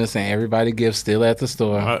Christmas and everybody gifts still at the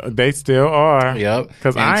store. They still are. Yep.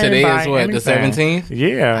 Because today is what, anything. the 17th?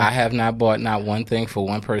 Yeah. I have not bought not one thing for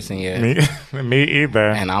one person yet. Me either.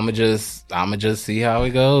 And I'ma just see how it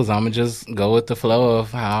goes. I'ma just go with the flow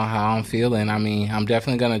of how I'm feeling. I mean, I'm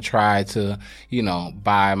definitely gonna try to, you know,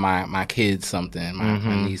 buy my kids something,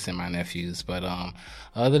 my niece and my nephews. But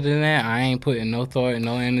other than that, I ain't putting no thought and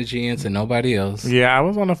no energy into nobody else. Yeah, I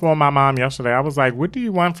was on the phone with my mom yesterday. I was like, what do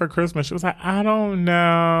you want for Christmas? She was like, I don't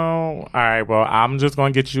know. All right, well, I'm just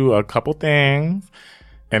going to get you a couple things,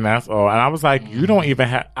 and that's all. And I was like, you don't even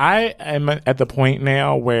have... I am at the point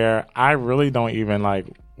now where I really don't even, like,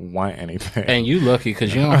 want anything. And you lucky,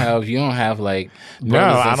 because you don't have like no,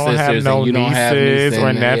 I don't have no nieces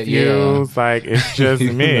or nephews. Yeah. Like, it's just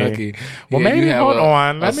me. Lucky. Well, maybe hold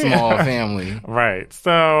on. A small family. Right.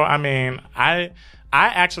 So, I mean, I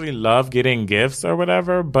actually love getting gifts or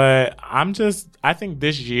whatever, but I think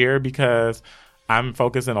this year, because I'm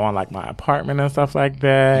focusing on like my apartment and stuff like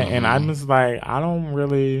that, and I'm just like, I don't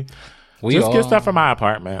really... get stuff for my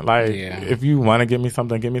apartment. Like, if you want to give me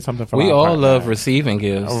something for my apartment. We all love receiving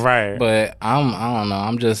gifts. Right. But I don't know.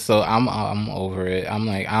 I'm just I'm over it. I'm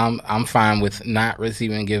like, I'm fine with not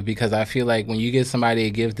receiving a gift, because I feel like when you get somebody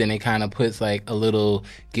a gift, then it kind of puts like a little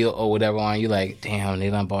guilt or whatever on you. Like, damn,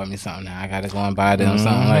 they done bought me something. Now I got to go and buy them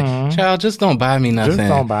something. Like, child, just don't buy me nothing. Just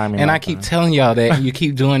don't buy me nothing. And I keep telling y'all that, and you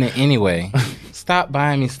keep doing it anyway. Stop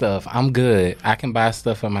buying me stuff. I'm good. I can buy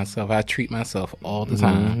stuff for myself. I treat myself all the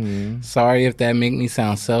time. Sorry if that make me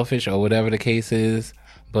sound selfish or whatever the case is,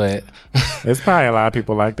 but it's probably a lot of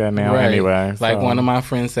people like that now anyway. Like one of my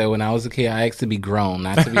friends said, when I was a kid, I asked to be grown,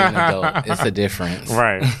 not to be an adult. It's a difference.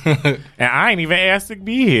 Right. And I ain't even asked to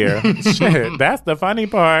be here. Shit, that's the funny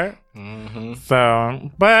part.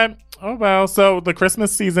 So, but... oh, well, so the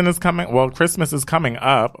Christmas season is coming. Well, Christmas is coming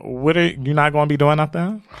up. You not going to be doing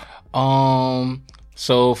nothing?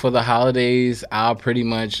 So for the holidays,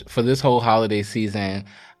 for this whole holiday season,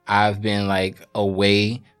 I've been like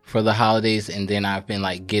away for the holidays, and then I've been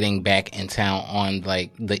like getting back in town on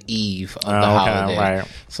like the eve of the holiday. Right.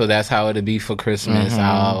 So that's how it'll be for Christmas.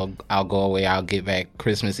 I'll go away. I'll get back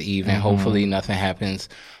Christmas Eve, and hopefully nothing happens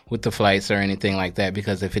with the flights or anything like that,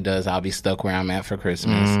 because if it does, I'll be stuck where I'm at for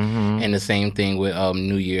Christmas. And the same thing with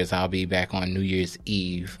New Year's. I'll be back on New Year's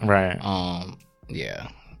Eve. Right. Yeah.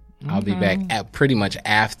 I'll be back at pretty much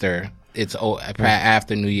after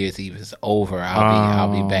after New Year's Eve is over.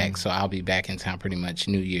 I'll be back. So I'll be back in town pretty much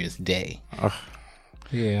New Year's Day.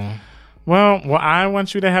 Yeah. Well, I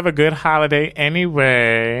want you to have a good holiday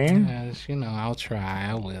anyway. Yes, I'll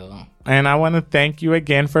try. I will. And I want to thank you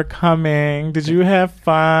again for coming. Did you have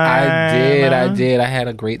fun? I did. I had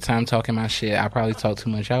a great time talking my shit. I probably talked too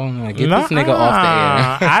much. I don't know. Get this nigga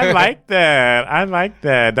off the air. I like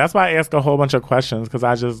that. That's why I ask a whole bunch of questions, because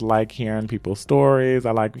I just like hearing people's stories.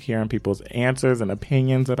 I like hearing people's answers and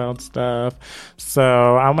opinions about stuff.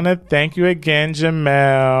 So I want to thank you again,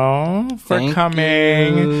 Jamel, for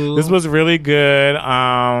coming. You. This was really good.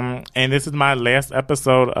 And this is my last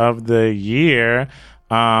episode of the year.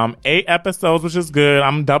 8 episodes, which is good.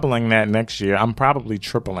 I'm doubling that next year. I'm probably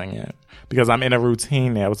tripling it, because I'm in a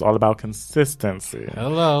routine now. It's all about consistency.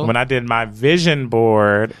 Hello. When I did my vision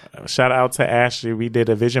board, shout out to Ashley. We did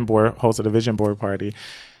hosted a vision board party.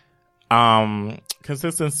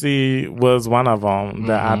 Consistency was one of them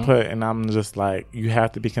that I put, and I'm just like, you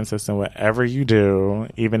have to be consistent with whatever you do,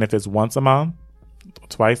 even if it's once a month,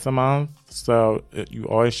 twice a month. So you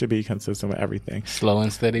always should be consistent with everything. Slow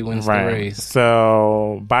and steady wins the race.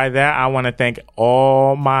 So by that, I want to thank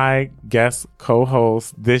all my guest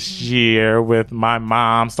co-hosts this year, with my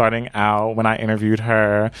mom starting out when I interviewed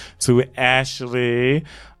her, to Ashley,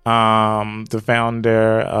 the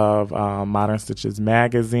founder of Modern Stitches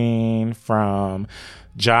magazine, from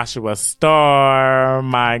Joshua Starr,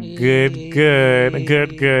 my good best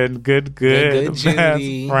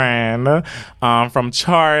friend, from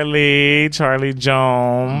Charlie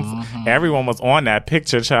Jones. Everyone was on that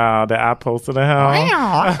picture, child, that I posted of him.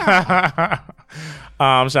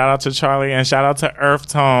 Shout out to Charlie, and shout out to Earth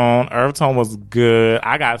Tone. Earth Tone was good.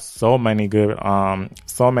 I got so many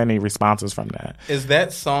responses from that. Is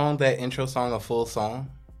that intro song, a full song?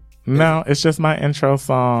 No, it's just my intro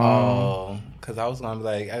song. Oh. because I was going to be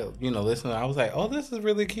like, listen, I was like, oh, this is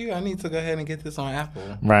really cute. I need to go ahead and get this on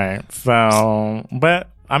Apple. Right. So, but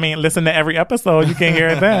I mean, listen to every episode. You can hear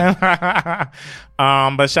it then.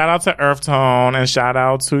 But shout out to Earth Tone and shout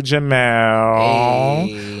out to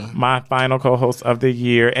Jamel, my final co-host of the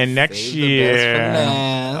year. And next year,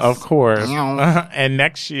 of course, and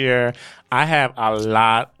next year, I have a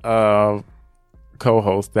lot of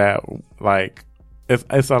co-hosts that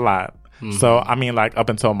it's a lot. Mm-hmm. So, I mean, up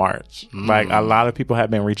until March, a lot of people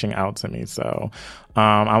have been reaching out to me. So,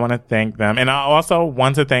 I want to thank them. And I also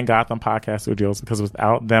want to thank Gotham Podcast Studios because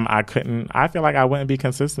without them, I feel like I wouldn't be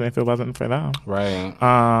consistent if it wasn't for them. Right.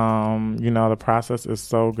 The process is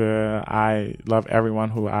so good. I love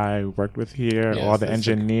everyone who I worked with here, all the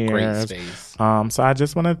engineers. Great space. So I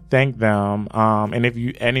just want to thank them. And if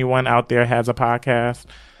anyone out there has a podcast,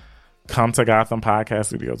 come to Gotham Podcast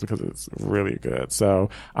Studios because it's really good. So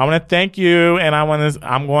I want to thank you, and I'm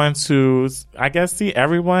going to, I guess, see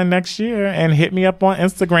everyone next year. And hit me up on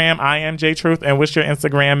Instagram. I am JTruth. And what's your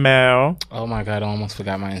Instagram, Mel? Oh my God, I almost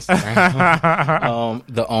forgot my Instagram.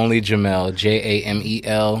 The Only Jamel,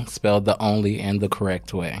 JAMEL, spelled the only and the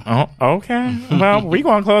correct way. Oh, okay. Well, we're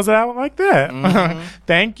gonna close it out like that.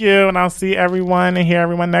 Thank you, and I'll see everyone and hear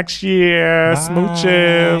everyone next year. Bye.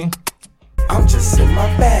 Smooches. I'm just in my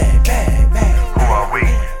bag.